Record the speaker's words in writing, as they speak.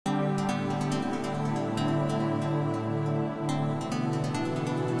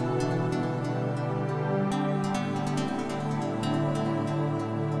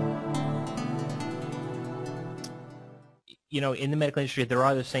in the medical industry, there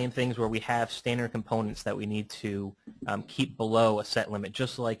are the same things where we have standard components that we need to keep below a set limit,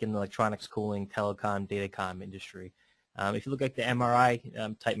 just like in the electronics, cooling, telecom, datacom industry. If you look at the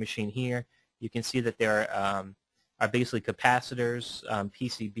MRI type machine here, you can see that there are basically capacitors,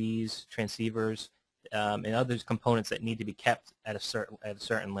 PCBs, transceivers, and other components that need to be kept at a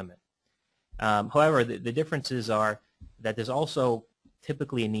certain limit. However, the differences are that there's also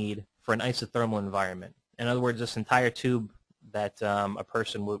typically a need for an isothermal environment. In other words, this entire tube that a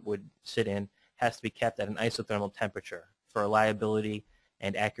person would sit in has to be kept at an isothermal temperature for reliability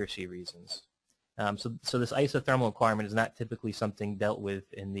and accuracy reasons. So this isothermal requirement is not typically something dealt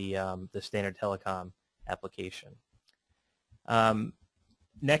with in the standard telecom application.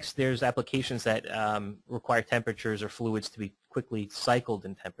 Next, there's applications that require temperatures or fluids to be quickly cycled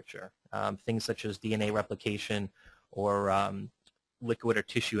in temperature, things such as DNA replication or liquid or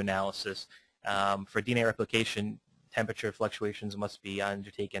tissue analysis. For DNA replication, temperature fluctuations must be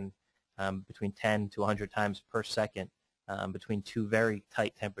undertaken between 10 to 100 times per second between two very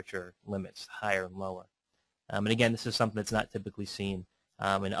tight temperature limits, higher and lower. And again, this is something that's not typically seen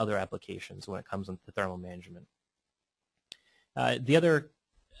in other applications when it comes to thermal management. The other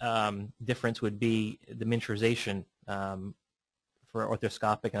difference would be the miniaturization for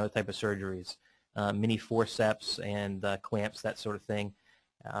orthoscopic and other type of surgeries. Mini forceps and clamps, that sort of thing,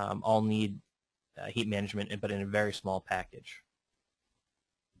 all need heat management, but in a very small package.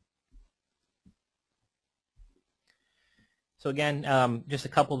 So again, just a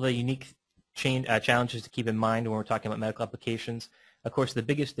couple of the unique challenges to keep in mind when we're talking about medical applications. Of course, the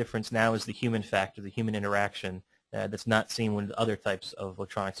biggest difference now is the human factor, the human interaction that's not seen with other types of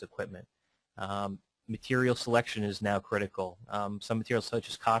electronics equipment. Material selection is now critical. Some materials such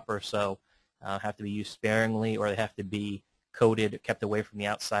as copper or so have to be used sparingly, or they have to be coated, kept away from the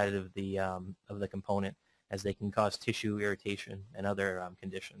outside of the component, as they can cause tissue irritation and other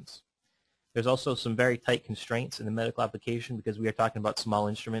conditions. There's also some very tight constraints in the medical application because we are talking about small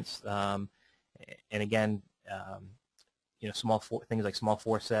instruments, and again, things like small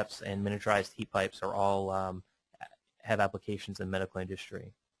forceps and miniaturized heat pipes are all have applications in the medical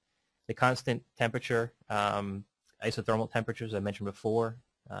industry. The constant temperature, isothermal temperatures I mentioned before,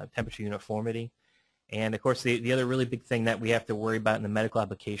 temperature uniformity, and of course the other really big thing that we have to worry about in the medical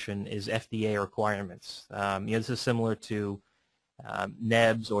application is FDA requirements. This is similar to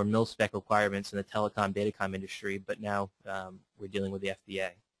NEBS or mil-spec requirements in the telecom, datacom industry, but now we're dealing with the FDA.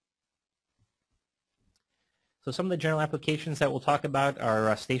 So some of the general applications that we'll talk about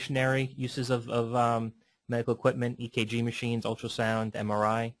are stationary uses of medical equipment, EKG machines, ultrasound,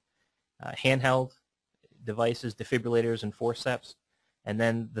 MRI, handheld devices, defibrillators, and forceps. And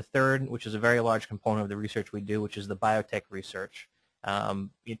then the third, which is a very large component of the research we do, which is the biotech research,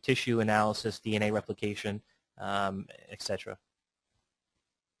 tissue analysis, DNA replication, etc.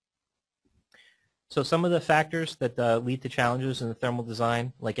 So some of the factors that lead to challenges in the thermal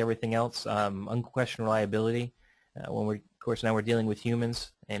design, like everything else, unquestioned reliability. Of course, now we're dealing with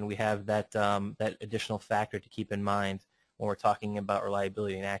humans, and we have that additional factor to keep in mind when we're talking about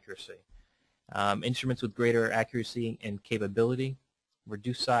reliability and accuracy. Instruments with greater accuracy and capability,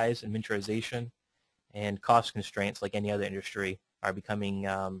 reduced size and miniaturization, and cost constraints, like any other industry, are becoming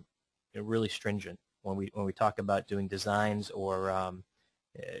really stringent when we talk about doing designs or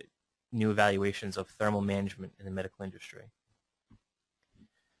new evaluations of thermal management in the medical industry.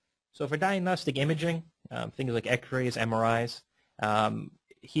 So for diagnostic imaging, things like X-rays, MRIs,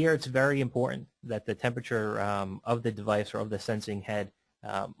 here it's very important that the temperature of the device or of the sensing head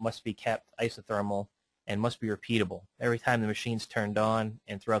must be kept isothermal and must be repeatable. Every time the machine's turned on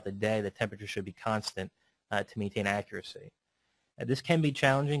and throughout the day, the temperature should be constant to maintain accuracy. This can be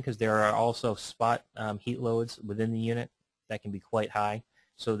challenging because there are also spot heat loads within the unit that can be quite high.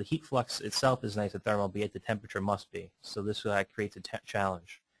 So the heat flux itself is isothermal, but yet the temperature must be. So this creates a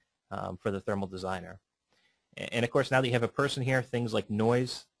challenge for the thermal designer. And of course, now that you have a person here, things like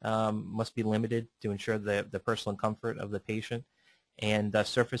noise must be limited to ensure the personal comfort of the patient. And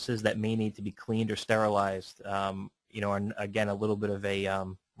surfaces that may need to be cleaned or sterilized, are again a little bit of a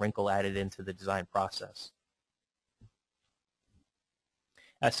wrinkle added into the design process.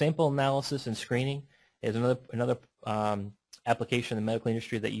 Sample analysis and screening is another application in the medical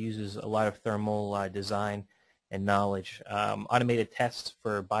industry that uses a lot of thermal design and knowledge. Automated tests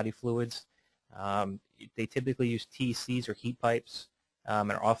for body fluids. They typically use TECs or heat pipes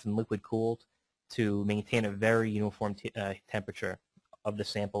and are often liquid cooled to maintain a very uniform temperature of the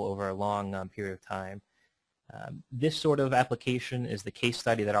sample over a long period of time. This sort of application is the case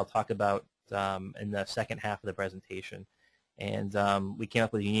study that I'll talk about in the second half of the presentation. And we came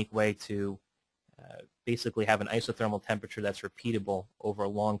up with a unique way to basically have an isothermal temperature that's repeatable over a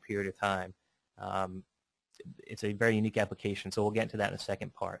long period of time. It's a very unique application, so we'll get into that in the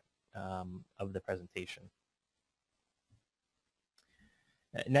second part of the presentation.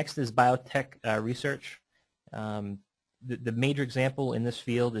 Next is biotech research. The major example in this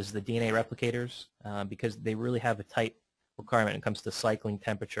field is the DNA replicators, because they really have a tight requirement when it comes to cycling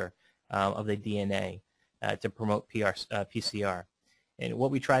temperature of the DNA to promote PCR. And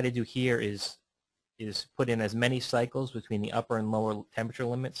what we try to do here is put in as many cycles between the upper and lower temperature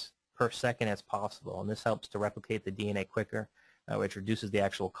limits per second as possible, and this helps to replicate the DNA quicker, which reduces the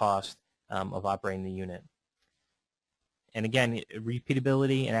actual cost of operating the unit. And again,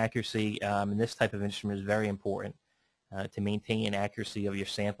 repeatability and accuracy in this type of instrument is very important to maintain accuracy of your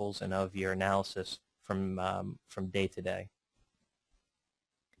samples and of your analysis from day to day.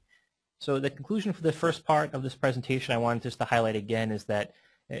 So the conclusion for the first part of this presentation I wanted just to highlight again is that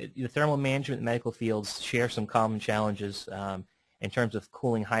the thermal management and medical fields share some common challenges in terms of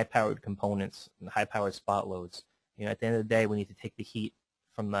cooling high-powered components and high-powered spot loads. You know, at the end of the day, we need to take the heat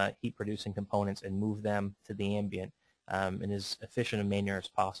from the heat-producing components and move them to the ambient in as efficient a manner as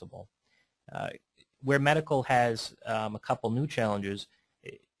possible. Where medical has a couple new challenges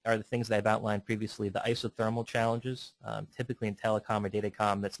are the things that I've outlined previously, the isothermal challenges. Typically in telecom or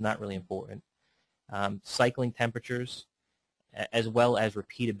datacom, that's not really important. Cycling temperatures, as well as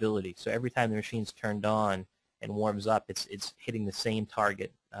repeatability. So every time the machine's turned on and warms up, it's hitting the same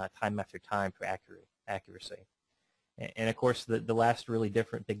target time after time for accuracy. And of course, the last really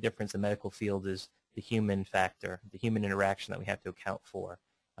big difference in the medical field is the human factor, the human interaction that we have to account for.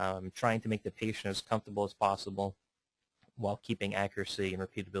 Trying to make the patient as comfortable as possible while keeping accuracy and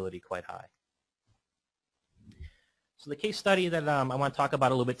repeatability quite high. So the case study that I want to talk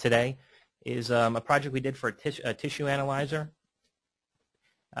about a little bit today is a project we did for a tissue analyzer.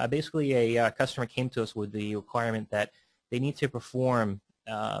 Basically, a customer came to us with the requirement that they need to perform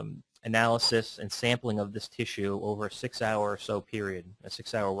analysis and sampling of this tissue over a 6-hour or so period, a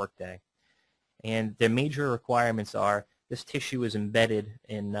 6-hour workday. And their major requirements are this tissue is embedded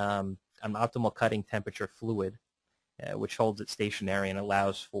in an optimal cutting temperature fluid, which holds it stationary and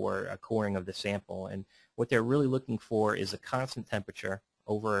allows for a coring of the sample. And what they're really looking for is a constant temperature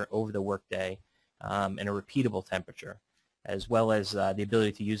over the workday and a repeatable temperature, as well as the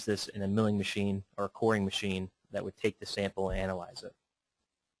ability to use this in a milling machine or a coring machine that would take the sample and analyze it.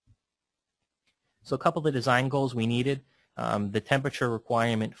 So a couple of the design goals we needed. The temperature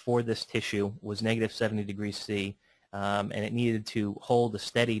requirement for this tissue was negative 70 degrees C, and it needed to hold a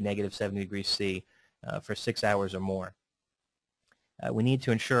steady negative 70 degrees C for 6 hours or more. We need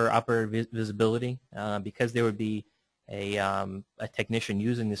to ensure operator visibility. Because there would be a technician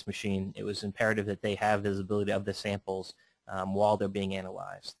using this machine, it was imperative that they have visibility of the samples while they're being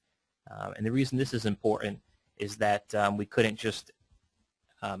analyzed. And the reason this is important is that we couldn't just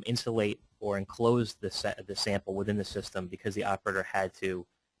insulate or enclose the sample within the system, because the operator had to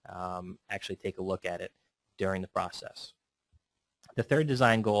actually take a look at it during the process. The third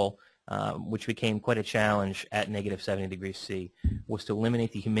design goal, which became quite a challenge at negative 70 degrees C, was to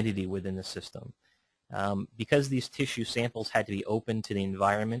eliminate the humidity within the system. Because these tissue samples had to be open to the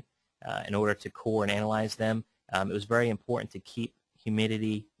environment in order to core and analyze them, it was very important to keep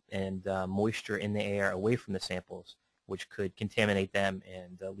humidity and moisture in the air away from the samples, which could contaminate them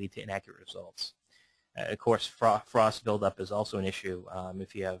and lead to inaccurate results. Of course, frost buildup is also an issue.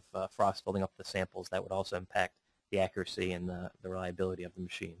 If you have frost building up the samples, that would also impact the accuracy and the reliability of the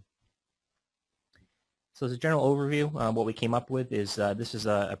machine. So as a general overview, what we came up with is this is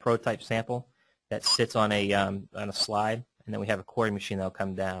a prototype sample that sits on a slide, and then we have a coring machine that will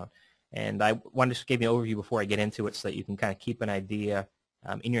come down. And I wanted to just give you an overview before I get into it so that you can kind of keep an idea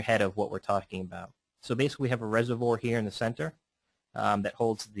in your head of what we're talking about. So basically we have a reservoir here in the center that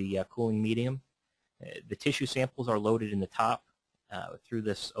holds the cooling medium. The tissue samples are loaded in the top through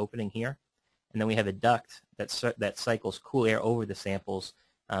this opening here. And then we have a duct that cycles cool air over the samples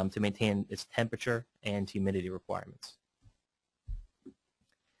to maintain its temperature and humidity requirements.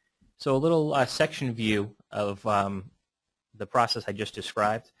 So a little section view of the process I just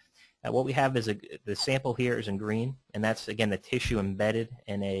described. What we have is the sample here is in green, and that's, again, the tissue embedded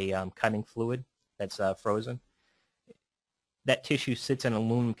in a cutting fluid that's frozen. That tissue sits in an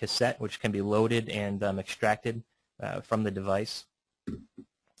aluminum cassette, which can be loaded and extracted from the device.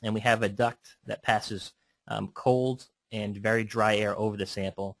 And we have a duct that passes cold and very dry air over the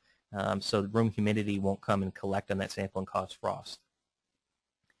sample, so the room humidity won't come and collect on that sample and cause frost.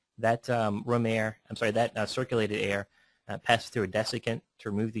 That circulated air passes through a desiccant to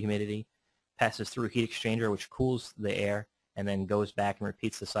remove the humidity, passes through a heat exchanger which cools the air, and then goes back and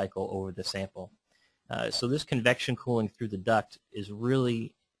repeats the cycle over the sample. So this convection cooling through the duct is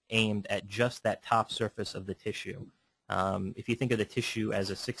really aimed at just that top surface of the tissue. If you think of the tissue as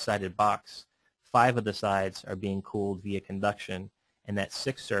a six-sided box, 5 of the sides are being cooled via conduction, and that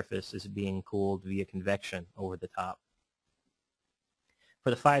 6th surface is being cooled via convection over the top. For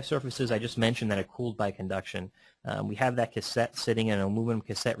the 5 surfaces I just mentioned that are cooled by conduction, we have that cassette sitting in an aluminum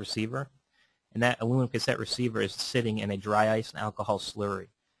cassette receiver, and that aluminum cassette receiver is sitting in a dry ice and alcohol slurry.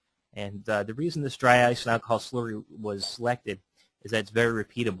 And the reason this dry ice and alcohol slurry was selected is that it's very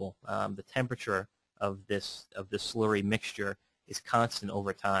repeatable. The temperature of this slurry mixture is constant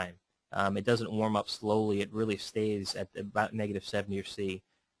over time. It doesn't warm up slowly. It really stays at about -70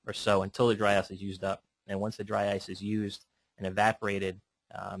 or so until the dry ice is used up. And once the dry ice is used and evaporated,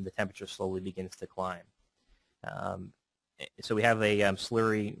 the temperature slowly begins to climb. So we have a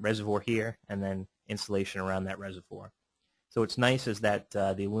slurry reservoir here and then insulation around that reservoir. So what's nice is that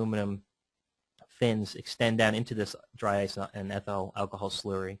the aluminum fins extend down into this dry ice and ethyl alcohol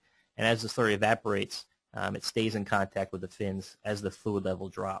slurry, and as the slurry evaporates, it stays in contact with the fins as the fluid level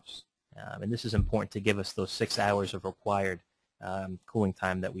drops. And this is important to give us those 6 hours of required cooling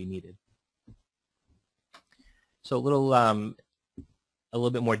time that we needed. So a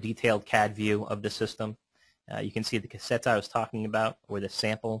little bit more detailed CAD view of the system. You can see the cassettes I was talking about where the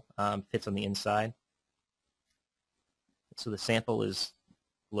sample fits on the inside. So the sample is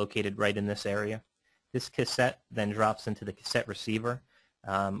located right in this area. This cassette then drops into the cassette receiver,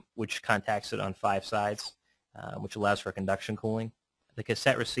 which contacts it on 5 sides, which allows for conduction cooling. The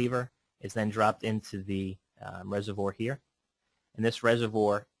cassette receiver is then dropped into the reservoir here, and this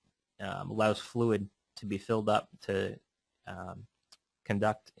reservoir allows fluid to be filled up to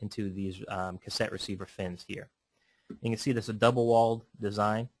conduct into these cassette receiver fins here. You can see there's a double-walled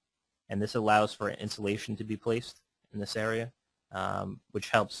design, and this allows for insulation to be placed in this area, which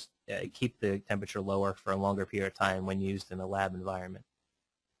helps keep the temperature lower for a longer period of time when used in a lab environment.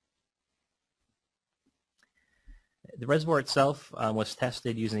 The reservoir itself was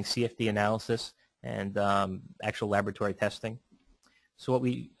tested using CFD analysis and actual laboratory testing. So what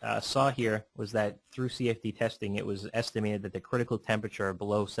we saw here was that through CFD testing, it was estimated that the critical temperature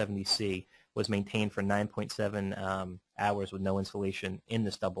below 70 C was maintained for 9.7 hours with no insulation in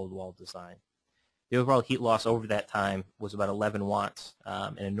this double-walled design. The overall heat loss over that time was about 11 watts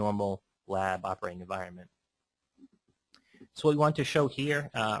in a normal lab operating environment. So what we want to show here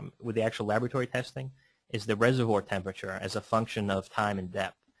with the actual laboratory testing is the reservoir temperature as a function of time and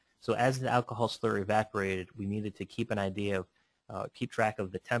depth. So as the alcohol slurry evaporated, we needed to keep an idea of, keep track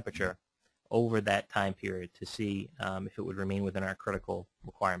of the temperature over that time period to see if it would remain within our critical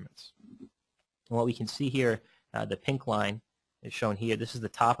requirements. And what we can see here, the pink line is shown here. This is the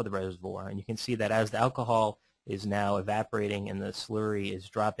top of the reservoir, and you can see that as the alcohol is now evaporating and the slurry is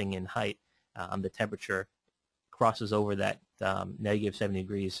dropping in height, the temperature crosses over that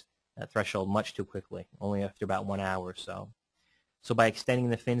 -70 threshold much too quickly, only after about 1 hour or so. So by extending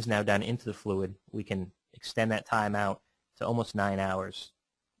the fins now down into the fluid, we can extend that time out to almost 9 hours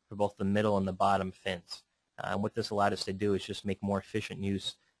for both the middle and the bottom fins. And what this allowed us to do is just make more efficient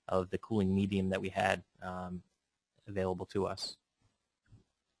use of the cooling medium that we had available to us.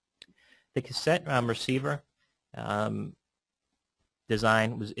 The cassette receiver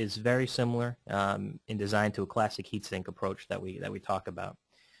design is very similar in design to a classic heatsink approach that we talk about.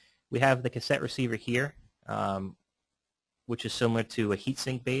 We have the cassette receiver here, which is similar to a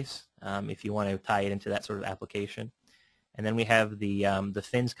heatsink base if you want to tie it into that sort of application. And then we have the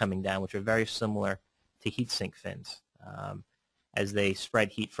fins coming down, which are very similar to heatsink fins as they spread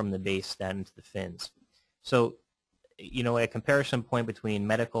heat from the base down into the fins. So, you know, a comparison point between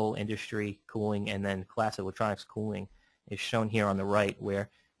medical industry cooling and then classic electronics cooling is shown here on the right, where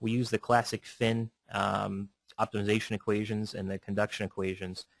we use the classic fin optimization equations and the conduction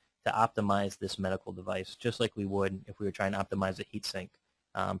equations to optimize this medical device, just like we would if we were trying to optimize a heatsink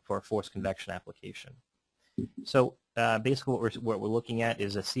for a forced convection application. So basically what we're looking at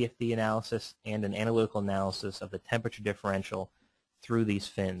is a CFD analysis and an analytical analysis of the temperature differential through these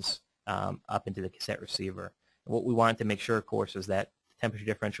fins up into the cassette receiver. And what we wanted to make sure, of course, is that the temperature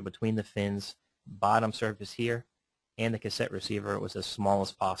differential between the fins, bottom surface here, and the cassette receiver was as small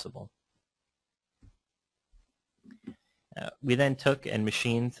as possible. We then took and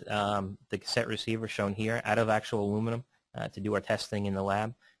machined the cassette receiver shown here out of actual aluminum to do our testing in the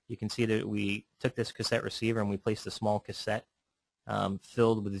lab. You can see that we took this cassette receiver and we placed a small cassette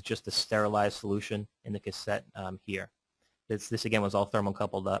filled with just a sterilized solution in the cassette here. This again was all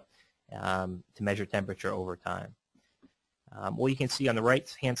thermocoupled up to measure temperature over time. What you can see on the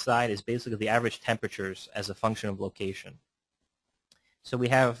right-hand side is basically the average temperatures as a function of location. So we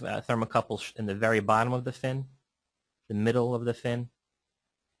have thermocouples in the very bottom of the fin, the middle of the fin,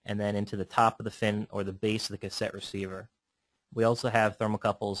 and then into the top of the fin or the base of the cassette receiver. We also have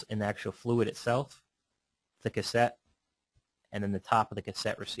thermocouples in the actual fluid itself, the cassette, and then the top of the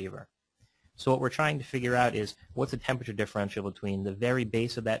cassette receiver. So what we're trying to figure out is what's the temperature differential between the very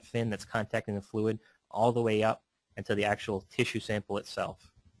base of that fin that's contacting the fluid all the way up into the actual tissue sample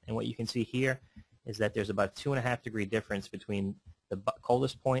itself. And what you can see here is that there's about 2.5 degree difference between the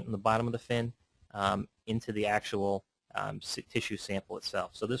coldest point on the bottom of the fin into the actual tissue sample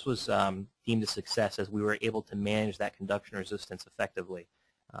itself. So this was deemed a success as we were able to manage that conduction resistance effectively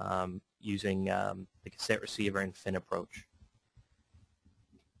using the cassette receiver and fin approach.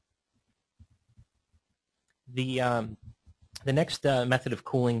 The next method of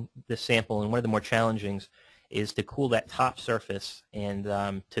cooling this sample, and one of the more challenging, is to cool that top surface and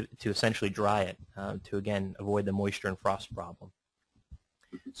to essentially dry it to, again, avoid the moisture and frost problem.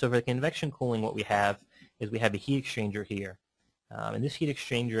 So for the convection cooling, what we have is we have a heat exchanger here. And this heat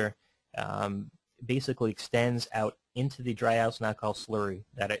exchanger basically extends out into the dry ice and alcohol slurry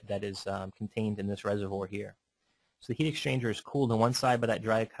that is contained in this reservoir here. So the heat exchanger is cooled on one side by that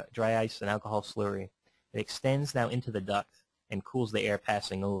dry ice and alcohol slurry. It extends now into the duct and cools the air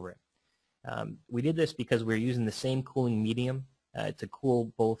passing over it. We did this because we're using the same cooling medium to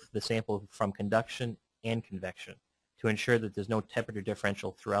cool both the sample from conduction and convection to ensure that there's no temperature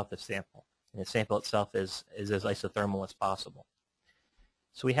differential throughout the sample. And the sample itself is as isothermal as possible.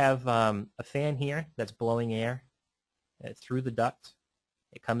 So we have a fan here that's blowing air through the duct.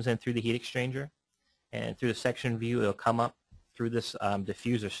 It comes in through the heat exchanger, and through the section view it'll come up through this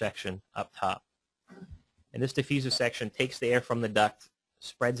diffuser section up top. And this diffuser section takes the air from the duct,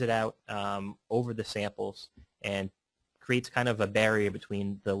 spreads it out over the samples, and creates kind of a barrier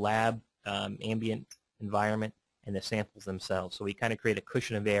between the lab ambient environment and the samples themselves. So we kind of create a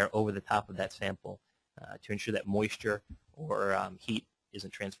cushion of air over the top of that sample to ensure that moisture or heat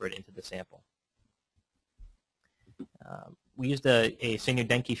isn't transferred into the sample. We used a Senior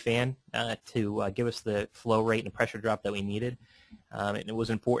Denki fan to give us the flow rate and pressure drop that we needed. And it was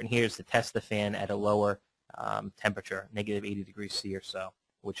important here is to test the fan at a lower temperature, negative 80 degrees C or so,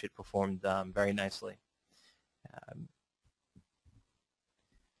 which it performed very nicely.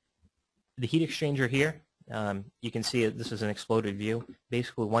 The heat exchanger here, you can see this is an exploded view.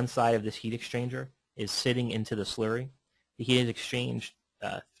 Basically, one side of this heat exchanger is sitting into the slurry. The heat is exchanged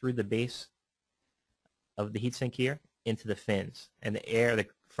through the base of the heatsink here into the fins, and the air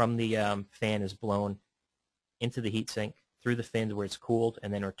from the fan is blown into the heatsink through the fins where it's cooled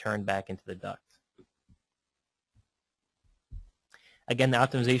and then returned back into the duct. Again, the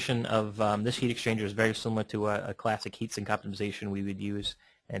optimization of this heat exchanger is very similar to a classic heatsink optimization we would use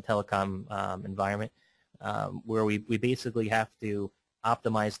in a telecom environment, where we basically have to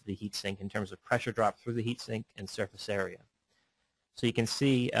optimize the heatsink in terms of pressure drop through the heatsink and surface area. So you can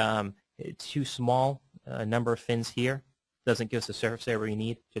see too small number of fins here doesn't give us the surface area we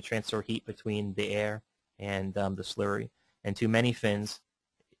need to transfer heat between the air and the slurry, and too many fins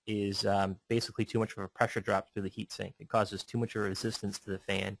is basically too much of a pressure drop through the heat sink. It causes too much of a resistance to the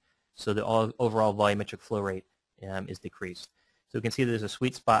fan, so the overall volumetric flow rate is decreased. So we can see there's a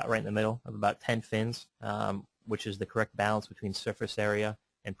sweet spot right in the middle of about 10 fins, which is the correct balance between surface area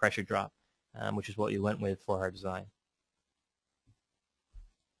and pressure drop, which is what we went with for our design.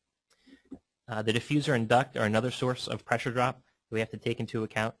 The diffuser and duct are another source of pressure drop we have to take into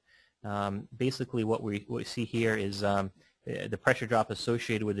account. Basically what we see here is the pressure drop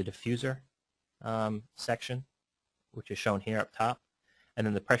associated with the diffuser section, which is shown here up top, and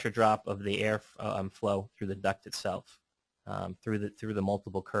then the pressure drop of the air flow through the duct itself, through the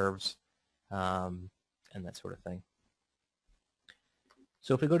multiple curves and that sort of thing.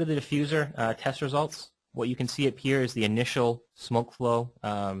 So if we go to the diffuser test results, what you can see up here is the initial smoke flow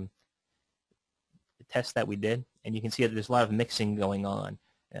test that we did, and you can see that there's a lot of mixing going on.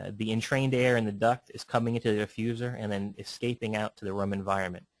 The entrained air in the duct is coming into the diffuser and then escaping out to the room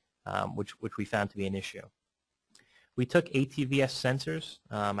environment, which we found to be an issue. We took ATVS sensors.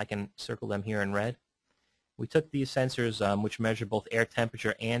 I can circle them here in red. We took these sensors which measure both air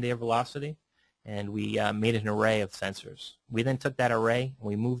temperature and air velocity, and we made an array of sensors. We then took that array and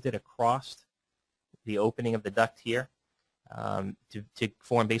we moved it across the opening of the duct here to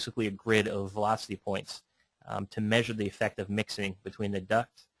form basically a grid of velocity points to measure the effect of mixing between the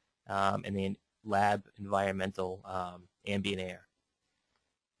duct and the lab environmental ambient air.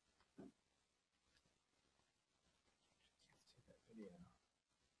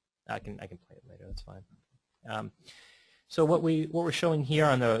 I can play it later. That's fine. So what we're showing here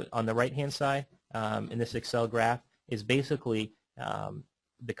on the right hand side in this Excel graph is basically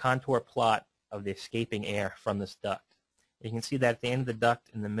the contour plot of the escaping air from this duct. You can see that at the end of the duct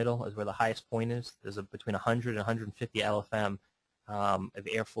in the middle is where the highest point is. There's between 100 and 150 LFM of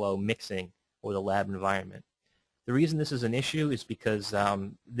airflow mixing with the lab environment. The reason this is an issue is because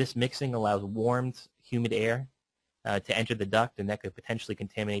this mixing allows warmed, humid air to enter the duct, and that could potentially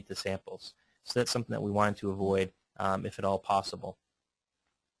contaminate the samples. So that's something that we wanted to avoid if at all possible.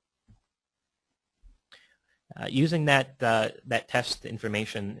 Using that test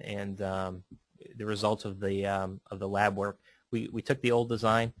information and the results of the lab work, we took the old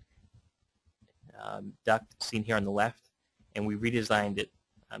design duct seen here on the left, and we redesigned it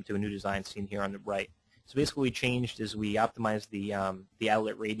to a new design seen here on the right. So basically, what we changed is we optimized the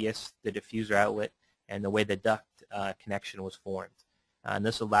outlet radius, the diffuser outlet, and the way the duct connection was formed. And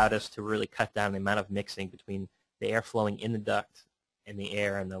this allowed us to really cut down the amount of mixing between the air flowing in the duct and the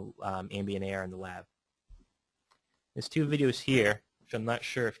air and the ambient air in the lab. There's two videos here, which I'm not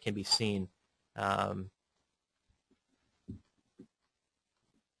sure if can be seen. We're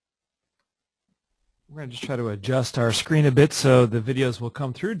going to just try to adjust our screen a bit so the videos will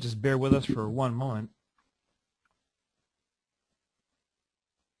come through. Just bear with us for one moment.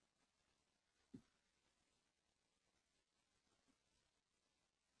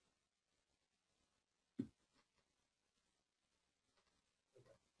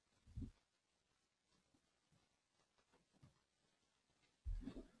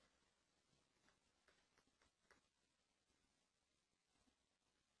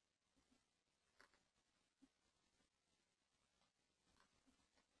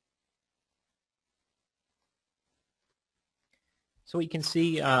 So you can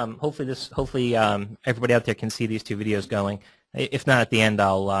see, hopefully everybody out there can see these two videos going. If not, at the end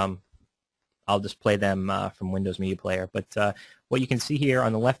I'll just play them from Windows Media Player. But what you can see here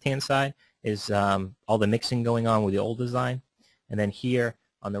on the left-hand side is all the mixing going on with the old design, and then here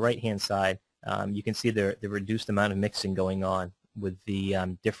on the right-hand side you can see the reduced amount of mixing going on with the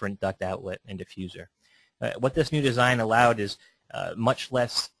different duct outlet and diffuser. What this new design allowed is much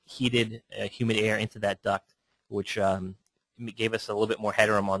less heated, humid air into that duct, which gave us a little bit more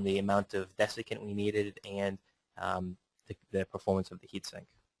headroom on the amount of desiccant we needed and the performance of the heatsink.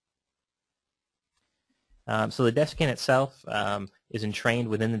 So the desiccant itself is entrained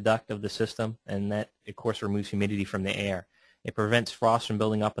within the duct of the system, and that, of course, removes humidity from the air. It prevents frost from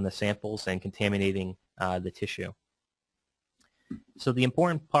building up in the samples and contaminating the tissue. So the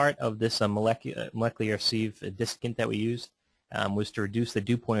important part of this molecular sieve desiccant that we used was to reduce the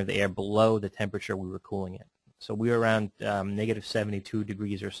dew point of the air below the temperature we were cooling it. So we were around negative 72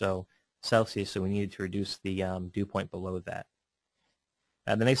 degrees or so Celsius, so we needed to reduce the dew point below that.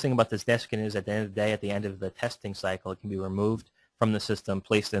 The nice thing about this desiccant is at the end of the day, at the end of the testing cycle, it can be removed from the system,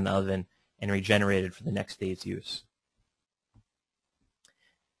 placed in the oven, and regenerated for the next day's use.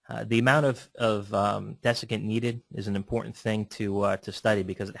 The amount of desiccant needed is an important thing to study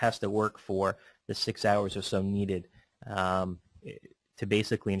because it has to work for the 6 hours or so needed to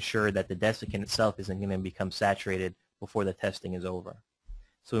basically ensure that the desiccant itself isn't going to become saturated before the testing is over.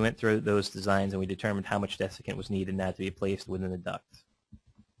 So we went through those designs and we determined how much desiccant was needed and that to be placed within the duct.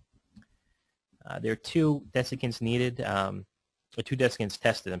 There are two desiccants needed, or two desiccants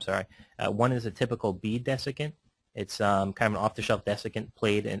tested, I'm sorry. One is a typical bead desiccant. It's kind of an off-the-shelf desiccant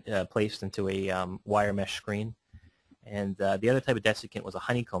placed into a wire mesh screen. And the other type of desiccant was a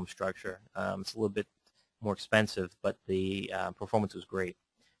honeycomb structure. It's a little bit more expensive, but the performance was great.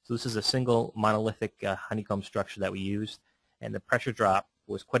 So this is a single monolithic honeycomb structure that we used, and the pressure drop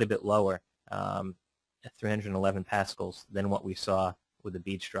was quite a bit lower at 311 pascals than what we saw with the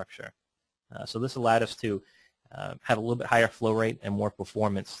bead structure. So this allowed us to have a little bit higher flow rate and more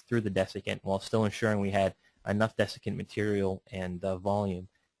performance through the desiccant while still ensuring we had enough desiccant material and volume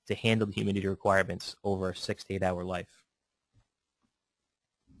to handle the humidity requirements over a 6 to 8 hour life.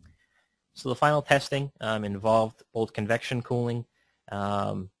 So the final testing involved both convection cooling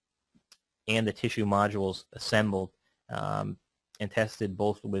and the tissue modules assembled and tested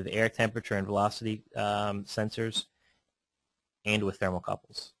both with air temperature and velocity sensors and with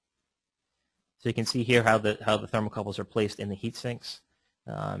thermocouples. So you can see here how the thermocouples are placed in the heat sinks,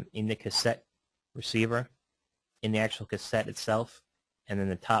 in the cassette receiver, in the actual cassette itself, and then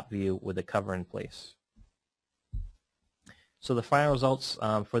the top view with the cover in place. So the final results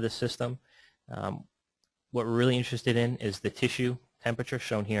for this system, what we're really interested in is the tissue temperature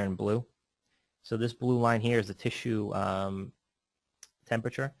shown here in blue. So this blue line here is the tissue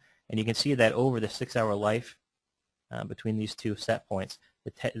temperature, and you can see that over the 6 hour life between these two set points,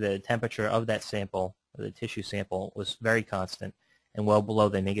 the temperature of that sample, or the tissue sample, was very constant and well below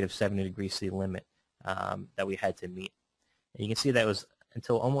the negative 70 degrees C limit that we had to meet. And you can see that was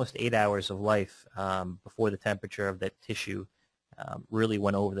until almost 8 hours of life before the temperature of that tissue really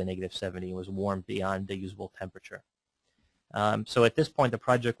went over the -70 and was warmed beyond the usable temperature. So at this point, the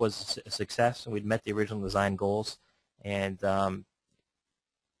project was a success, and we'd met the original design goals, and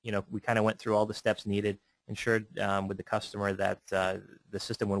we kind of went through all the steps needed, ensured with the customer that the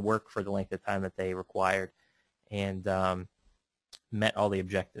system would work for the length of time that they required, and met all the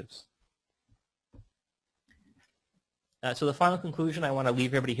objectives. So the final conclusion I want to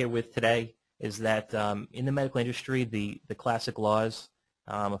leave everybody here with today is that in the medical industry, the classic laws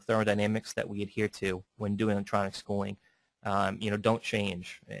of thermodynamics that we adhere to when doing electronic schooling, don't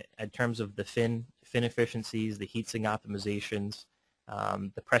change. In terms of the fin efficiencies, the heat sink optimizations,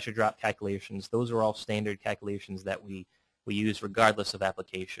 the pressure drop calculations, those are all standard calculations that we use regardless of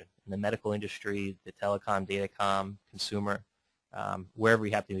application. In the medical industry, the telecom, datacom, consumer, wherever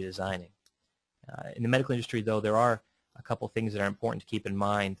you happen to be designing. In the medical industry, though, there are a couple things that are important to keep in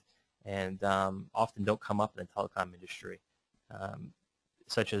mind and often don't come up in the telecom industry,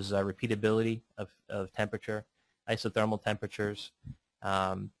 such as repeatability of temperature, isothermal temperatures,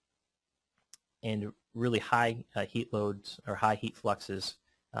 and really high heat loads or high heat fluxes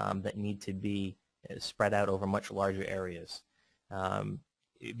that need to be spread out over much larger areas.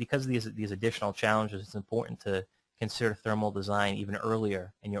 Because of these additional challenges, it's important to consider thermal design even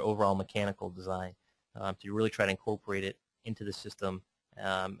earlier in your overall mechanical design to really try to incorporate it into the system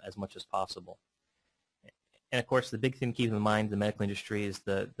as much as possible. And of course, the big thing to keep in mind in the medical industry is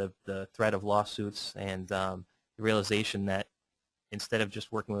the threat of lawsuits and the realization that instead of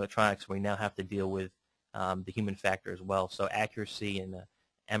just working with electronics, we now have to deal with the human factor as well. So accuracy in the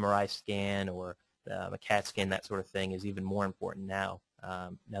MRI scan or a CAT scan, that sort of thing, is even more important now,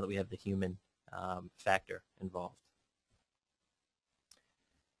 now that we have the human factor involved.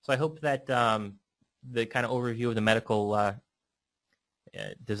 So I hope that the kind of overview of the medical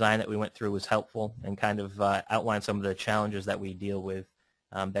design that we went through was helpful and kind of outlined some of the challenges that we deal with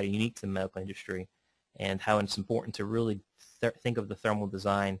that are unique to the medical industry, and how it's important to really think of the thermal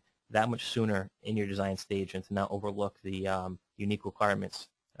design that much sooner in your design stage and to not overlook the unique requirements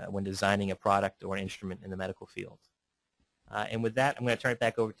when designing a product or an instrument in the medical field. And with that, I'm going to turn it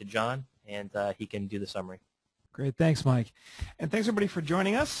back over to John, and he can do the summary. Great. Thanks, Mike. And thanks, everybody, for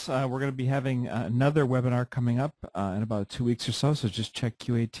joining us. We're going to be having another webinar coming up in about 2 weeks or so, so just check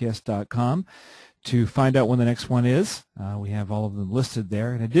qats.com to find out when the next one is. We have all of them listed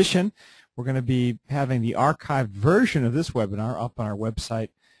there. In addition, we're going to be having the archived version of this webinar up on our website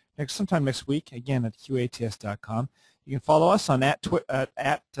sometime next week, again at qats.com. You can follow us on Twitter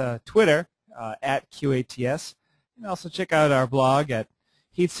at QATS, and also check out our blog at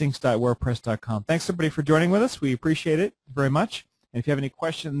heatsinks.wordpress.com. Thanks, everybody, for joining with us. We appreciate it very much. And if you have any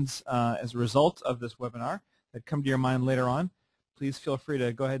questions as a result of this webinar that come to your mind later on, please feel free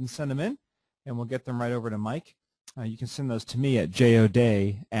to go ahead and send them in, and we'll get them right over to Mike. You can send those to me at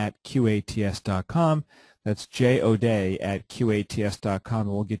joday@qats.com. That's joday@qats.com,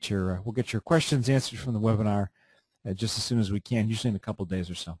 and we'll get your questions answered from the webinar just as soon as we can, usually in a couple of days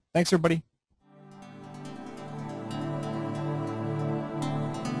or so. Thanks, everybody.